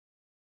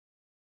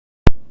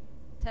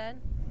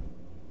10.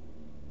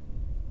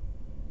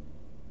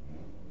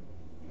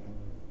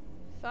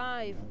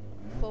 5,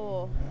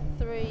 4,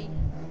 3,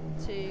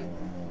 2,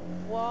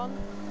 1.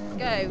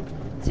 Go.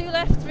 2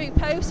 left through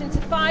post into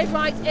 5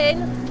 right in.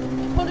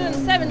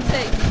 170.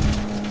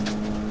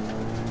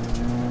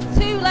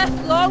 2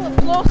 left long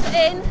plus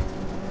in.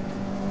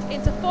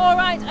 Into 4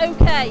 right,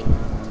 okay.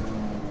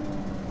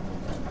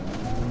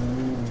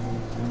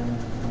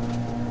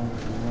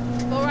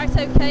 4 right,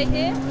 okay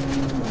here.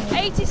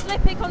 80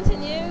 slippy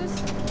continues.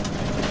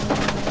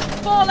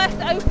 4 left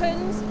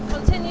opens,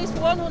 continues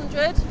for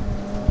 100.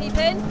 Keep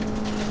in.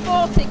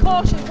 40,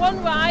 caution,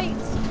 1 right.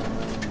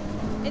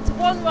 Into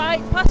 1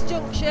 right, past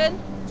junction,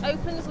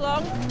 opens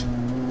long.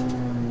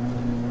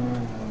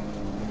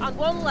 And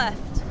 1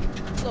 left,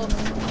 plus.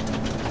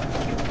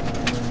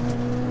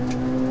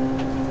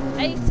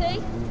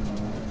 80.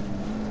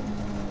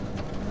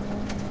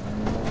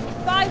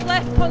 5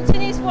 left,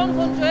 continues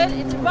 100,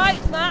 into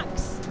right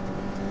max.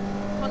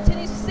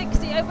 Continues for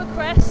 60 over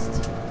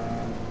crest.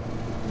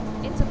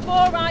 Into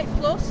 4 right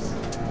plus.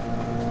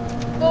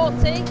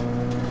 40.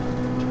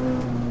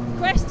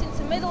 Crest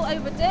into middle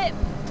over dip.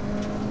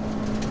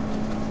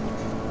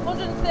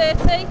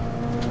 130.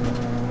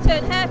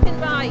 Turn hairpin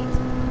right.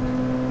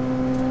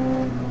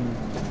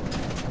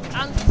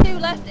 And 2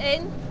 left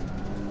in.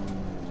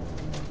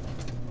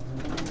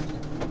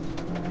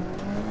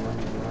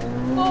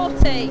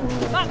 40.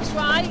 Max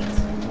right.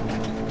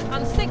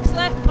 And 6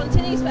 left,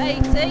 continues for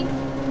 80.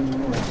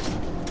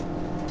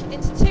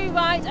 Into 2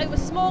 right over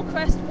small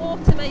crest,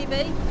 water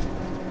maybe.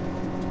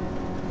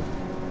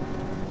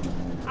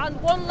 And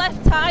 1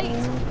 left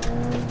tight.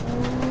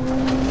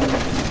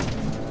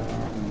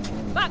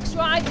 Max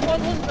right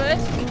 100.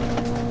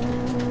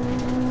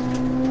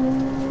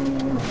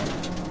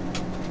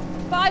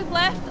 5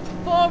 left,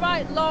 4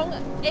 right long,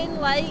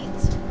 in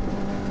late.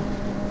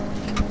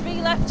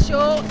 3 left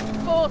short,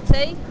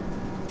 40.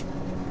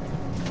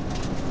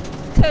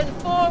 Turn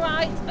 4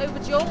 right over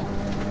jump,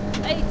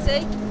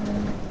 80.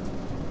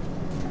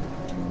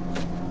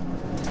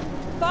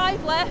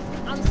 5 left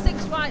and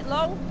 6 right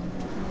long.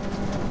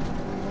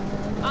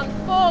 And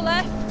 4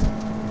 left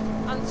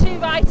and 2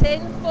 right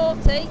in,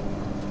 40.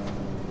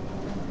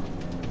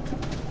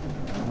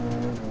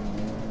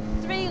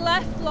 3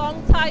 left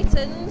long,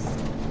 tightens.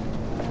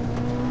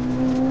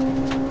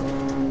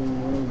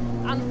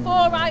 And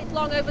 4 right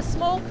long over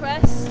small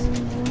crest.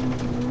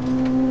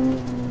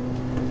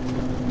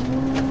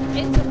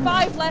 Into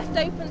 5 left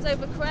opens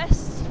over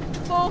crest,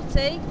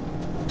 40.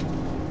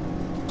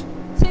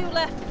 2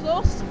 left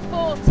plus,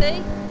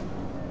 40.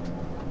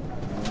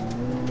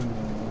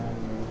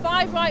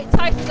 5 right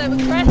tightens over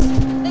crest,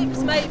 lips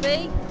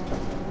maybe.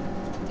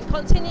 It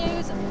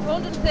continues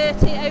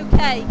 130,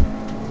 okay.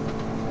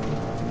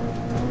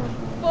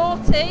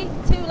 40,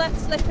 2 left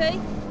slippy.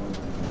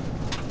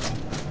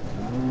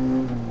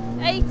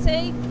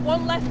 80,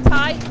 1 left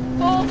tight,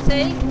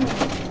 40.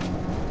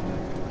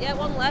 Yeah,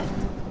 1 left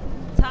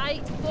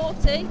tight,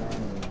 40.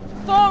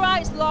 4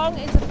 rights long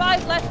into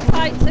 5 left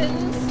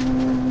tightens.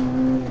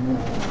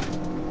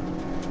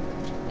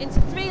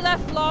 Into 3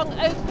 left long,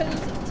 opens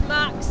to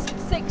max,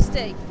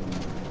 60.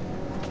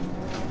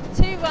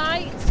 2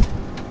 right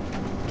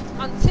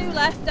and 2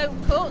 left,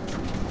 don't cut.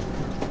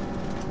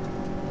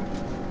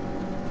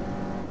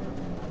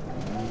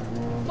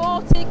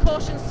 40,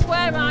 caution,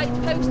 square right,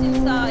 post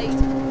inside.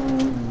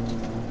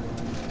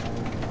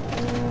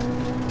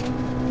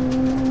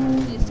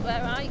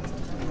 Square right.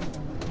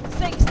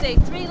 60,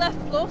 3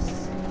 left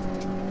plus.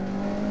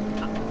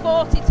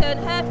 40, turn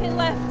hairpin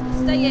left,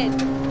 stay in.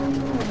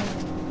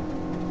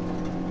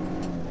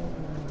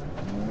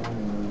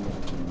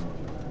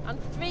 And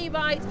 3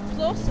 right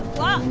plus,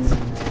 flat.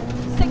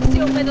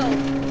 60 up middle.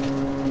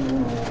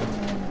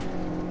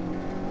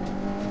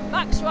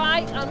 Max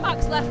right and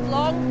max left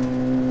long.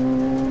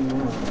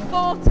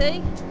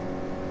 40,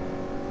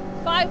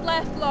 5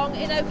 left long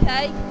in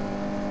okay,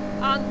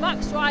 and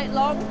max right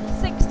long,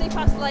 60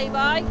 past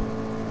lay-by.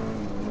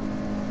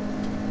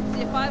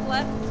 See 5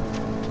 left,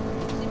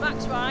 see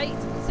max right,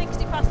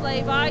 60 past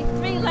lay-by,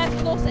 3 left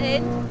plus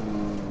in,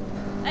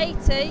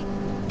 80,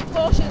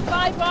 caution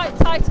 5 right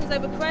tightens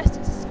over crest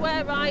into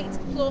square right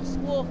plus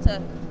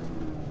water.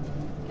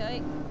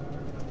 Okay,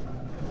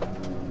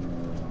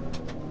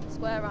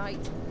 square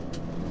right.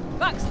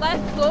 Max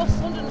left plus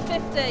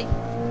 150.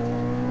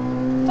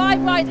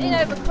 5 right in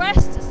over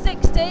crest,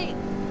 60,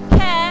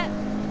 care,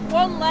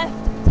 1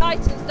 left,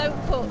 tightens, don't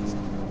cut.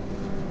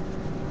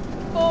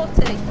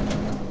 40.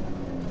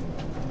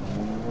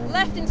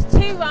 Left into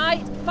 2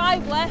 right,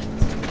 5 left,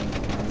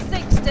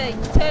 60,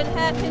 turn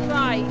hairpin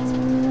right.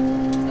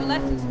 So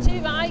left into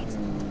 2 right,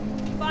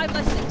 5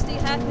 left, 60,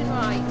 hairpin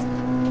right.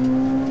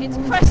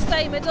 Into crest,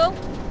 stay middle.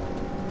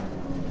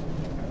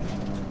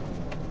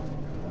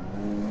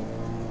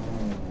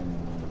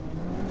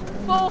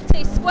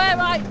 40, square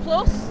right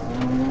plus.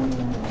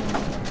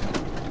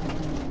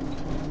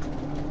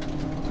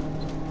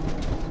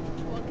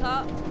 1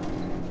 cut.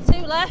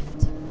 2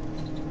 left.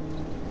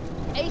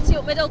 80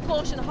 up middle,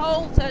 caution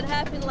hold, turn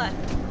hairpin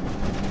left.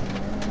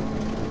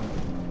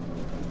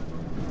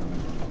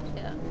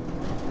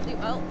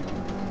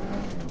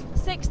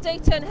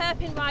 60, turn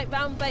hairpin right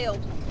round bail.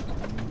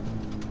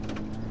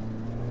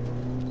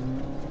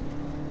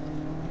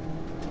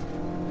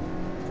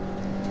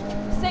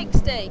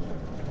 .60.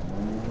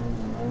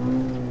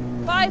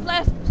 5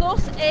 left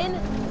plus in,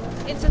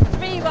 into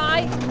 3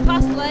 right,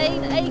 past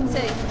lane,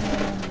 80.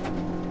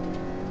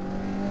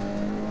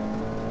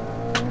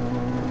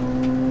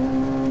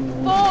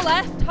 4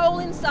 left, hole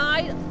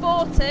inside,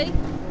 40.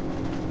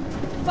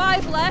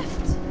 5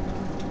 left,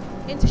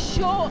 into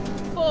short,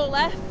 4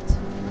 left.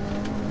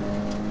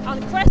 On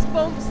crest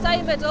bump,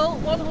 stay middle,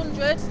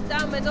 100,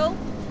 down middle.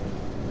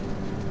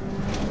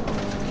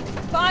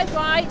 5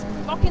 right,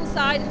 rock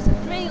inside, into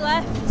 3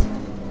 left,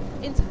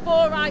 into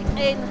 4 right,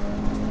 in.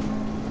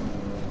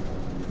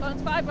 Go on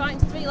to 5 right,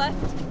 into 3 left.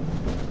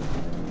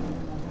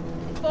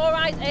 4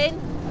 right, in.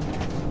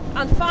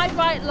 And 5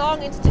 right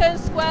long, into turn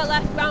square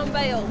left, round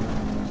bail.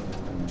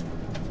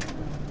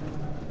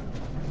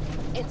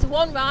 Into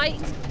 1 right,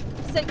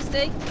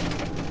 60.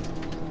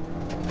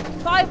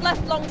 5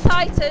 left long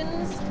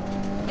tightens,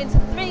 into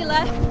 3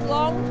 left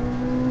long,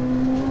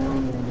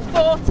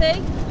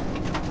 40.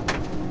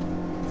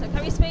 So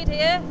carry speed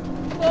here,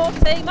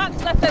 40.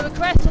 Max left over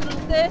crest,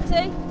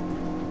 130.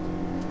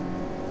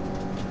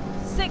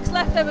 6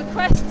 left over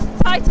crest,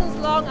 tightens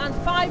long, and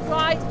 5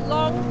 right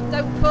long,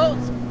 don't cut,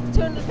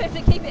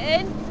 250. Keep it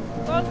in.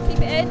 Go on,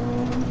 keep it in.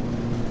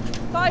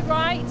 5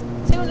 right,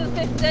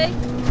 250.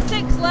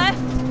 6 left.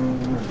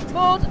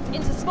 Mud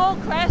into small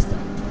crest,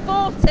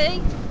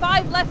 40,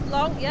 5 left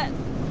long, yeah,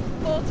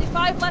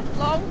 45 left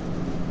long,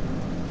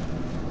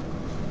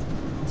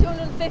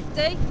 250,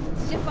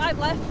 this is your 5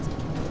 left,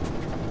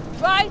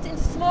 right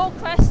into small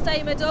crest,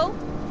 stay middle,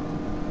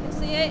 you can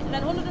see it, and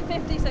then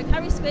 150, so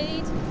carry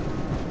speed,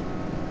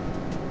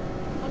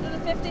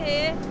 150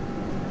 here,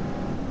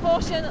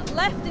 caution,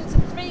 left into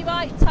 3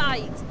 right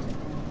tight,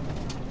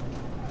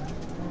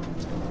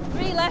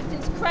 3 left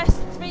into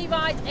crest, 3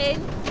 right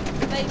in,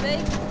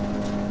 maybe,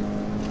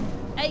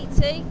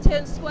 80,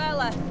 turn square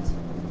left.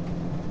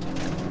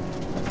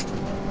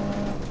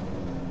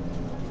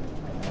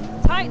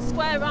 Tight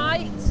square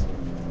right.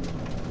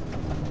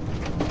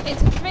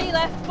 Into 3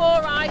 left,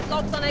 4 right,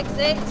 logs on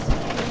exit.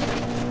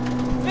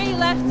 3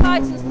 left,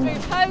 tightens through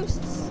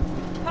posts,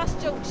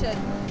 past junction.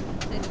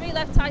 So 3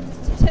 left,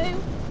 tightens to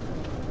 2.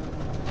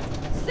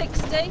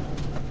 60.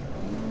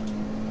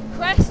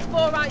 Crest,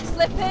 4 right,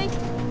 slippy.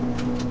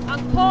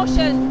 And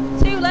caution,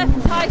 2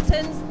 left,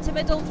 tightens to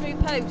middle through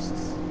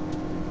posts.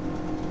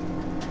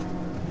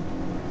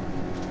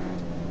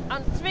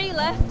 And 3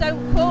 left,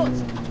 don't cut.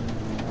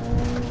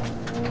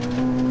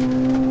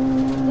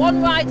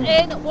 1 right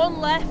in, 1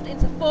 left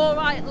into 4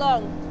 right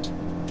long.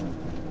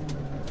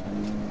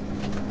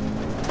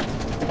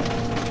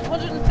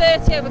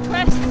 130 over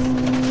crests.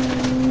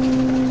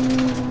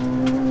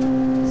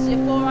 This is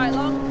your 4 right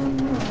long.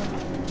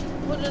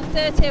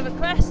 130 over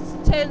crests,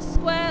 turn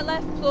square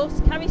left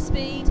plus, carry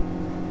speed,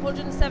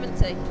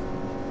 170.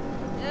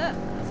 Yeah,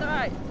 that's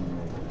alright.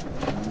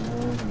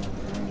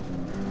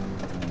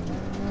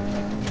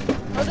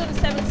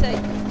 170.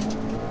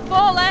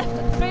 4 left,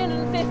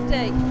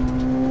 350.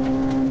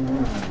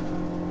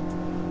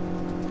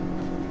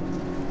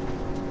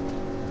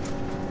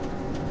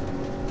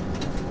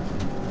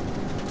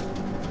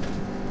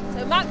 So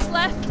max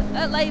left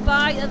at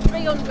lay-by at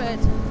 300.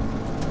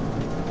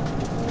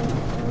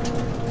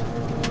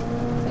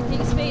 So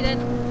keep speeding.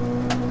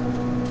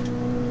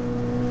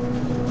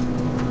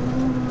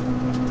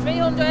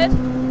 300.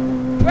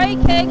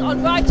 Braking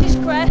on rightish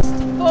crest,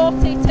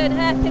 40, turn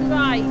hairpin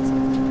right.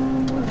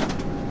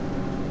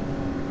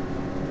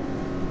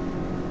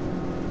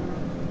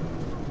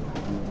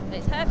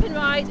 It's hairpin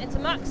right into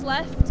max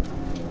left.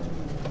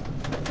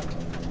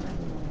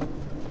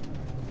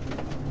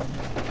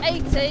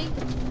 80.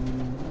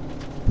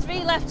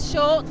 3 left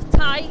short,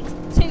 tight,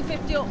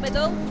 250 up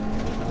middle.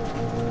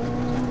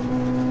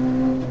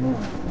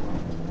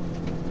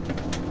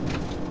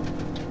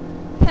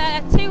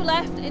 Care, 2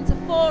 left into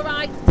 4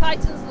 right,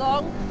 tightens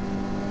long.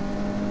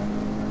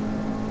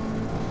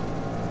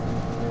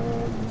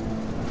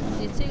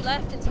 So 2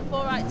 left into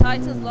 4 right,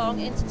 tightens long,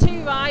 into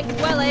 2 right,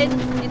 well in,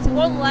 into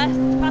 1 left,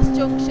 past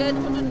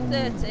junction,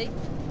 130.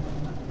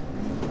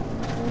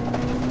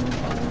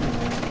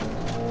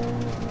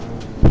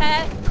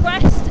 Care,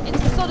 crest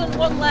into sudden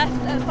 1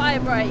 left at fire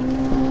brake.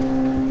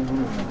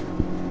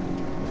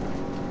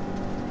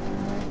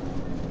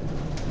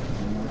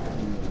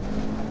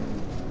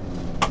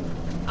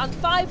 And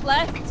 5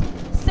 left,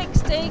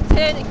 60,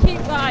 turn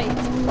acute right,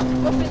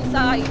 rough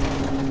inside.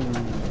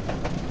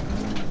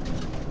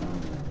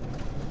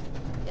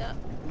 Yeah,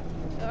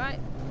 alright,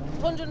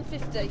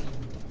 150.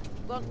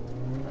 One,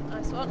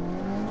 nice one.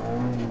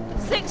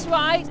 6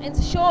 right,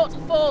 into short,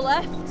 4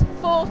 left,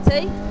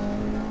 40.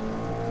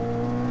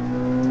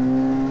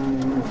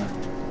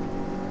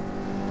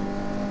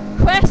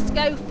 Crest,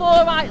 go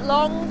 4 right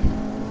long,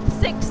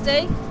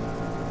 60.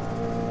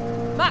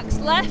 Max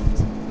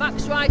left,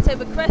 max right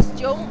over crest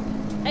jump,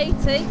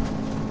 80.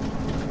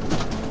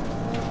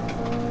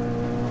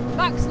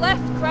 Max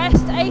left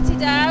crest, 80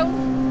 down.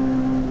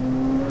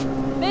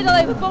 middle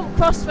over bump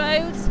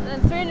crossroads, and then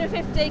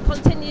 350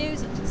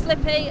 continues,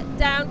 slippy,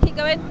 down, keep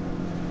going.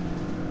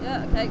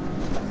 Yeah, okay.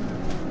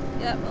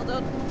 Yeah, well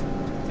done.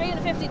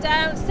 350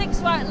 down, 6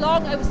 right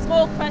long over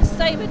small crest,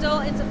 stay middle,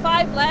 into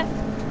 5 left,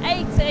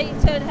 80,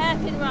 turn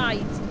hairpin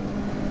right.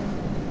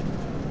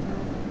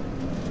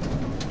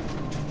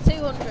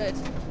 200.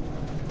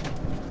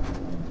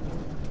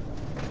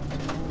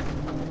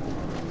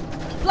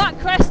 Flat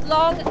crest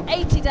long,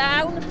 80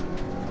 down.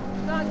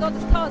 Oh my god,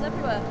 there's cars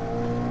everywhere.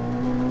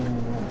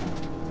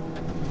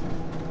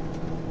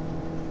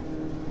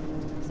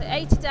 So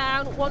 80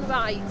 down, 1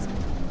 right.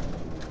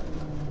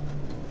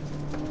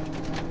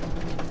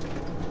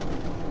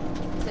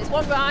 So it's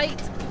 1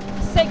 right,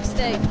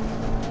 60.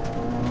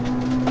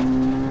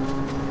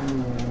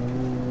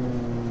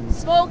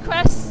 Small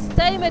crest,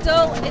 stay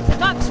middle, into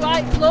max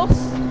right plus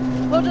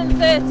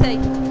 130.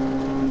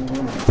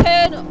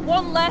 Turn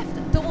 1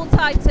 left, double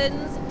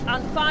tightens,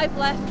 and 5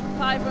 left,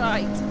 5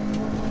 right.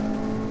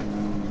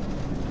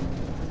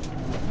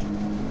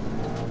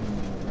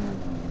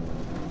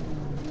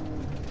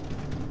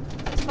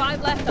 It's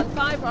 5 left and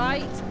 5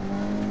 right.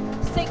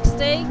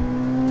 60.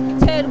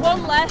 Turn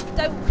 1 left,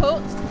 don't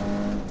cut.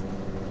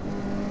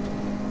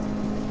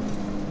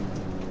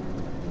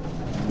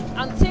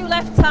 And 2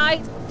 left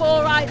tight,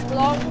 4 right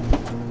long.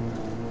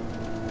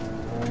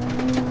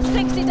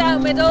 60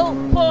 down middle,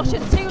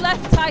 caution, 2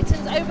 left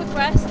tightens over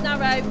crest,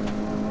 narrow.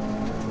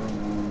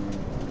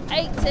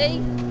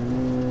 80,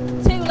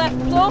 2 left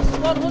plus,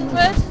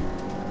 100.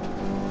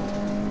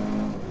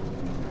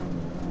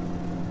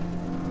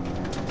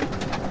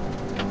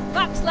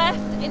 Max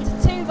left into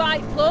 2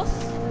 right plus,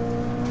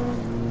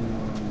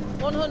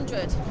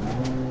 100.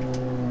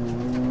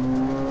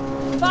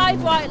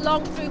 5 right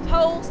long through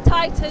poles,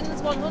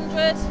 tightens,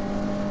 100.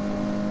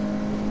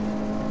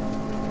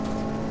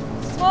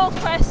 Small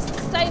crest,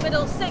 stay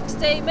middle,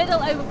 60,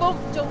 middle over bump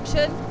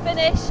junction,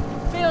 finish,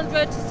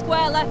 300 to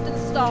square left and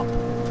stop.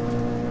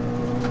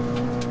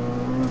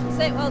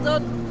 That's it, well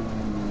done.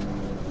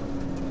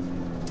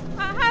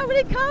 How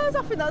many cars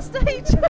off in that stage?